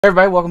Hey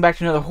everybody, welcome back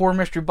to another horror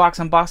mystery box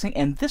unboxing,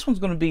 and this one's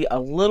going to be a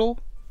little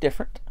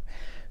different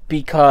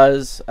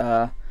because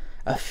a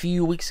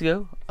few weeks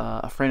ago,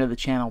 a friend of the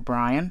channel,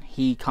 Bryan,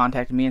 he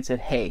contacted me and said,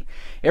 hey,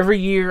 every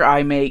year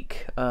I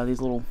make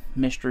these little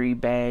mystery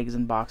bags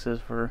and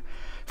boxes for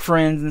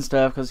friends and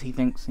stuff because he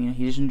thinks, you know,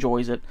 he just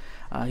enjoys it.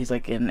 He's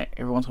like, and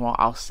every once in a while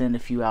I'll send a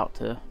few out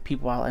to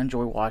people I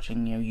enjoy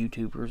watching, you know,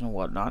 YouTubers and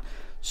whatnot.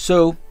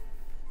 So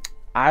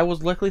I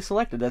was luckily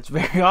selected. That's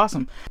very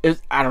awesome.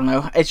 I don't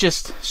know. It's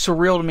just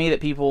surreal to me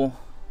that people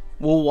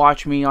will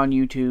watch me on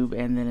YouTube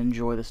and then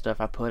enjoy the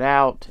stuff I put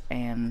out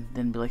and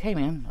then be like, hey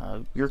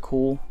man, you're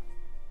cool.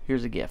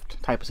 Here's a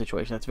gift type of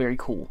situation. That's very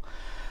cool.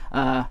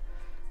 And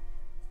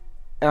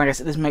like I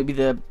said, this might be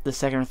the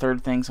second or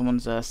third thing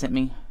someone's sent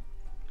me.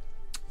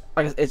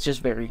 Like, it's just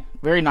very,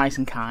 very nice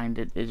and kind.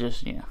 It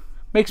just, you know,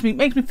 makes me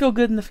feel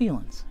good in the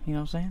feelings. You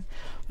know what I'm saying?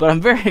 But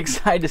I'm very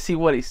excited to see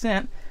what he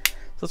sent. So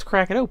let's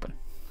crack it open.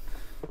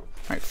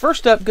 Alright,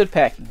 first up, good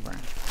packing,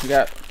 Bryan. We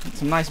got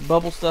some nice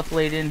bubble stuff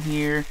laid in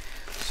here,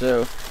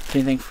 so if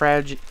anything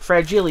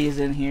fragile is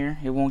in here,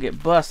 it won't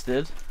get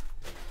busted.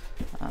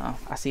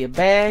 I see a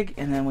bag,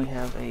 and then we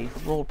have a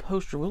rolled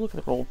poster. We'll look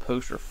at the rolled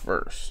poster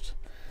first.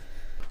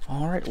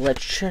 Alright,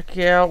 let's check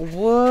out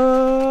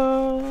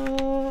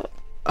what...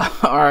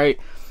 Alright,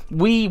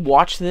 we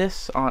watched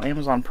this on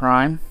Amazon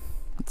Prime.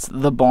 It's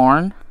The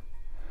Barn.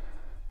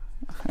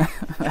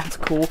 That's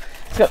cool.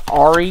 It's got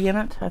Ari in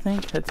it, I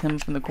think. That's him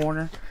from the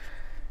corner.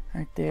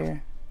 Right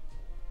there.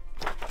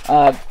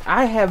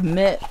 I have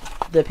met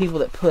the people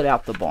that put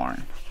out The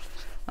Barn.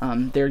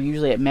 They're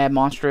usually at Mad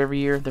Monster every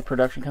year, the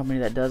production company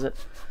that does it.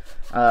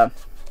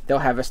 They'll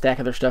have a stack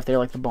of their stuff there,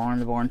 like The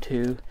Barn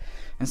 2,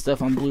 and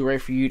stuff on Blu-ray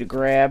for you to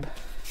grab.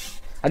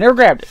 I never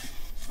grabbed it.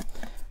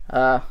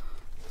 But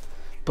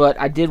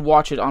I did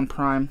watch it on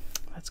Prime.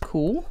 That's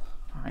cool.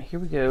 Alright, here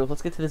we go.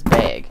 Let's get to this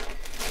bag.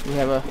 We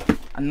have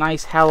a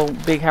nice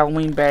big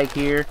Halloween bag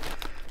here.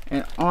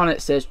 And on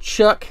it says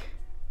Chuck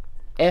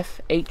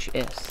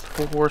FHS,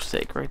 for horse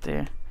sake, right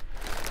there.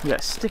 We got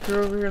a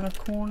sticker over here in the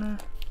corner.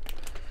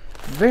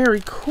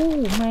 Very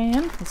cool,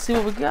 man. Let's see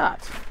what we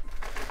got.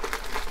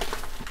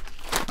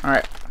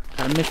 Alright,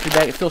 got a mystery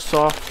bag. It feels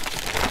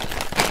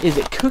soft. Is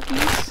it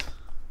cookies?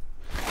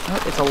 No,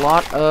 it's a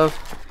lot of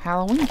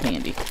Halloween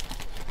candy.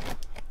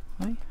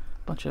 We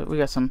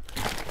got some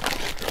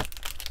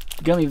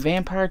gummy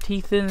vampire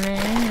teeth in there,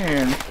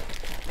 and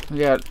we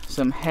got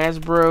some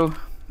Hasbro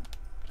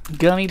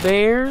gummy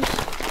bears.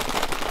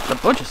 A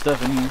bunch of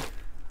stuff in here.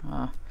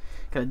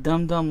 Got a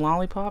Dum Dum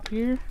lollipop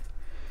here.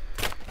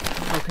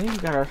 Okay, we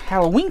got our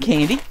Halloween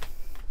candy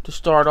to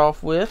start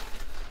off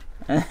with,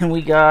 and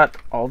we got,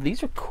 oh,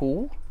 these are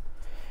cool.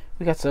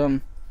 We got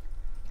some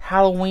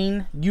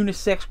Halloween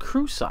unisex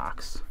crew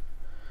socks.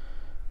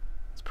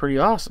 It's pretty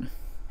awesome.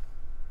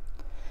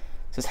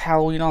 It says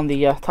Halloween on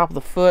the top of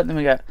the foot, and then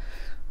we got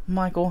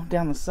Michael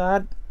down the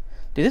side.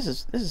 Dude,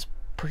 this is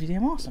pretty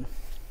damn awesome.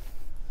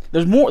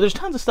 There's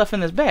tons of stuff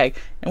in this bag,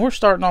 and we're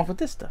starting off with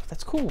this stuff.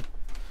 That's cool.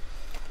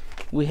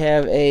 We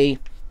have a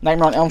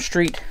Nightmare on Elm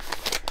Street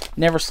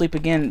Never Sleep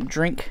Again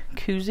drink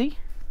koozie.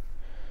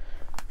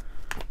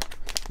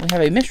 We have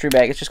a mystery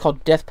bag. It's just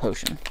called Death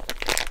Potion.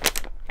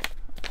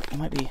 It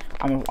might be.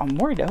 I'm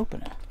worried to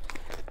open it.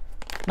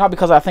 Not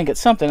because I think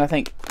it's something. I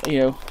think, you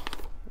know,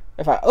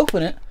 if I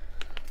open it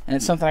and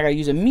it's something I gotta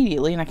use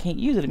immediately and I can't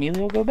use it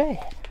immediately, it'll go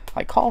bad.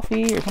 Like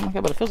coffee or something like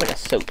that. But it feels like a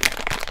soap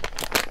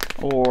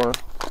or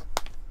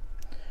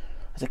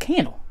a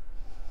candle.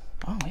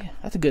 Oh yeah,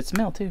 that's a good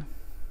smell too.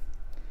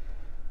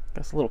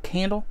 Got a little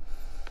candle.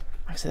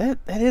 Like I said,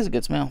 that is a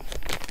good smell.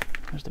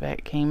 There's the bag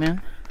it came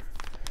in.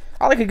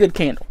 I like a good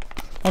candle.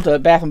 Went to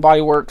Bath and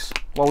Body Works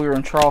while we were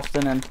in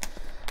Charleston, and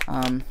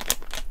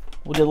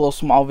we did a little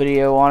small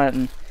video on it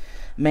and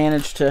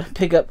managed to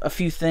pick up a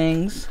few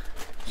things.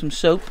 Some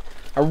soap.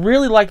 I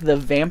really like the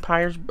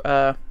vampire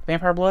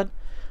blood.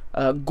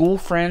 Ghoul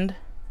Friend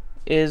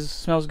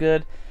smells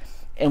good.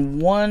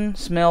 And one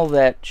smell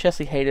that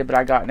Chesley hated, but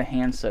I got in a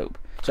hand soap.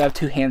 So I have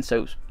two hand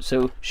soaps,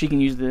 so she can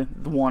use the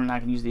one and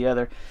I can use the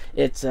other.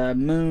 It's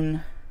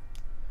Moonlit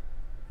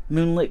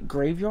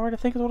Graveyard, I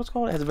think is what it's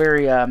called. It has a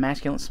very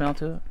masculine smell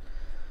to it.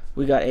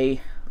 We got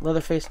a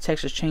Leatherface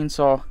Texas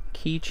Chainsaw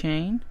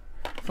keychain,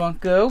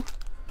 Funko.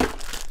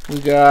 We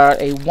got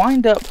a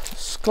wind-up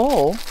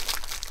skull.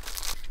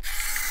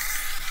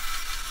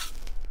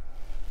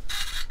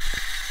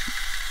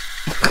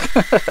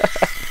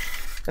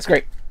 That's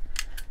great.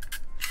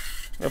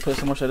 I'll put it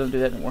somewhere so I don't do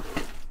that anymore.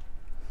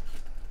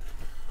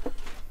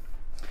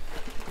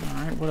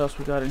 Alright, what else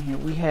we got in here?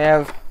 We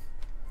have...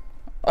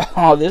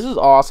 Oh, this is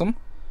awesome.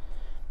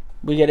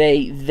 We got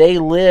a They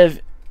Live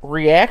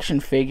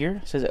reaction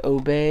figure. It says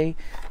Obey.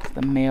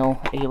 The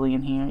male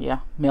alien here.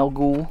 Yeah, male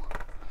ghoul.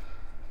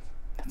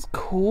 That's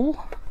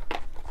cool.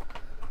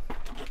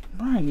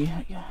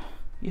 Bryan,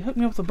 you hooked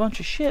me up with a bunch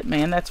of shit,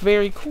 man. That's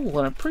very cool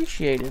and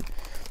appreciated.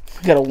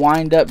 We got a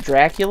wind-up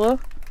Dracula.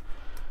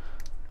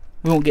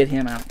 We won't get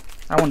him out.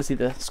 I want to see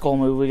the skull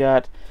move. We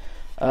got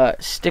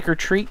sticker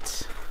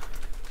treats.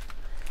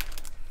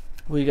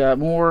 We got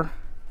more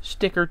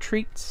sticker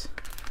treats.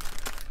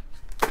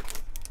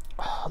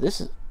 this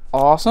is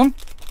awesome.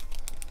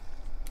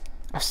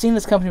 I've seen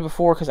this company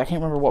before because I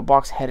can't remember what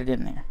box had it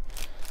in there.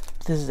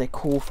 But this is a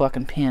cool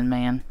fucking pen,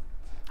 man.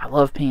 I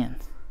love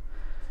pens.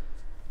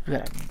 We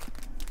got a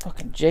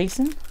fucking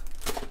Jason.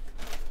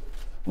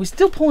 We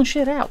still pulling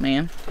shit out,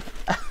 man.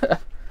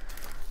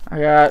 I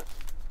got...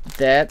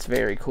 That's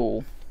very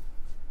cool.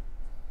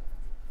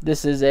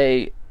 This is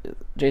a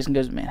Jason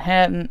Goes to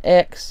Manhattan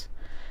X.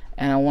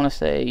 And I want to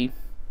say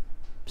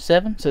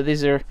 7. So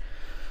these are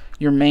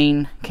your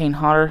main Kane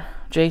Hodder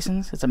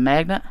Jasons. It's a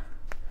magnet.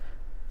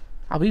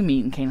 I'll be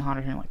meeting Kane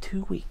Hodder here in like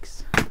 2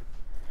 weeks.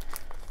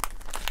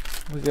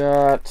 We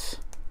got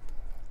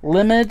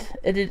limited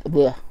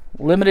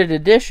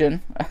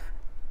edition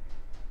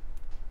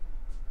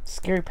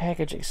scary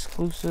package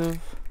exclusive.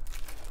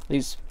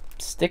 These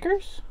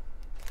stickers.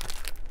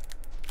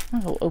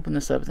 I'm gonna open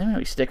this up. They may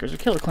be stickers or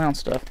Killer Clown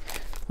stuff.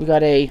 We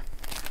got a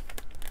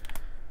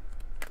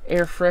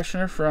air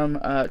freshener from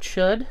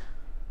Chud.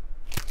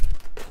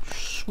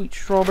 Sweet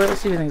strawberry.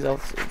 Let's see if anything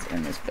else is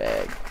in this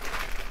bag.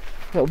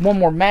 We got one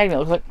more magnet.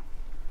 Looks like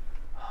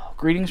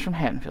greetings from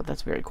Haddonfield.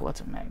 That's very cool.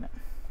 That's a magnet.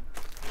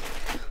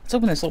 Let's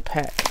open this little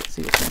pack. Let's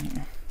see what's in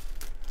here.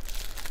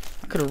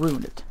 I could have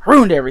ruined it. I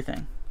ruined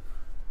everything.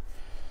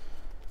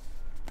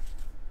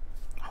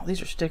 Oh,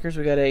 these are stickers.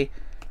 We got a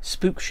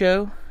Spook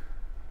Show.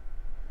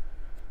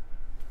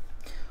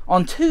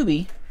 On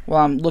Tubi,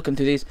 while I'm looking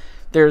through these,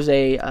 there's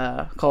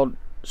a called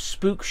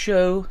Spook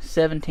Show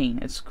 17.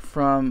 It's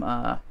from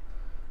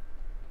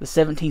the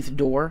 17th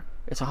Door.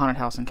 It's a haunted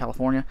house in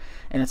California,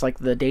 and it's like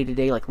the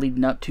day-to-day, like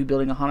leading up to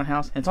building a haunted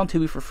house. And it's on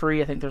Tubi for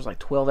free. I think there's like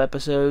 12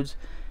 episodes.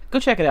 Go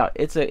check it out.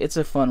 It's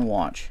a fun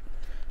watch.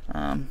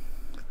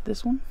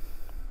 This one.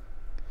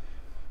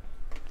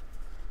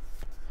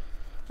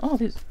 Oh,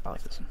 these I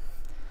like this one.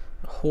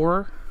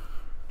 Horror.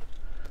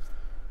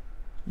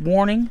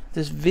 Warning: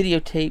 this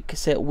videotape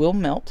cassette will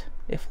melt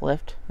if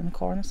left in the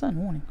car in the sun.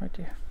 Warning right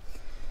there.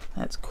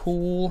 That's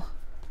cool.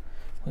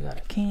 We got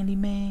a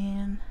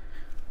Candyman.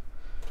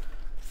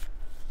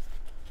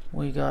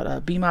 We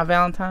got Be My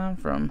Valentine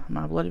from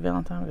My Bloody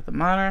Valentine. We got the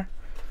Miner.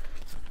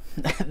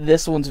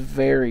 This one's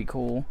very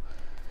cool.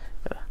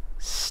 Got a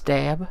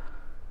Stab.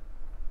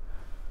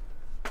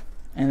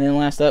 And then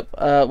last up,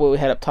 what we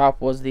had up top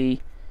was the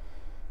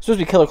supposed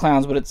to be Killer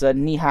Clowns, but it's a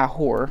knee-high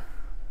horror.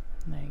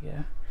 There you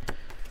go.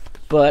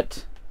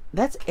 But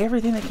that's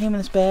everything that came in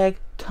this bag.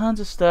 Tons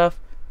of stuff.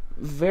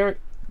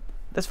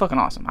 That's fucking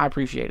awesome. I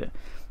appreciate it.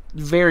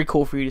 Very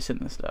cool for you to send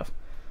this stuff.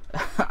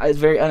 It's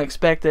very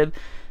unexpected.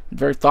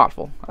 Very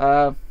thoughtful.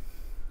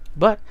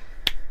 But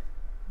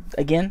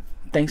again,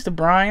 thanks to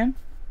Bryan.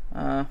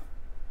 If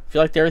you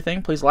liked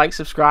everything, please like,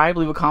 subscribe,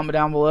 leave a comment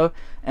down below,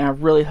 and I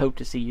really hope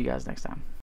to see you guys next time.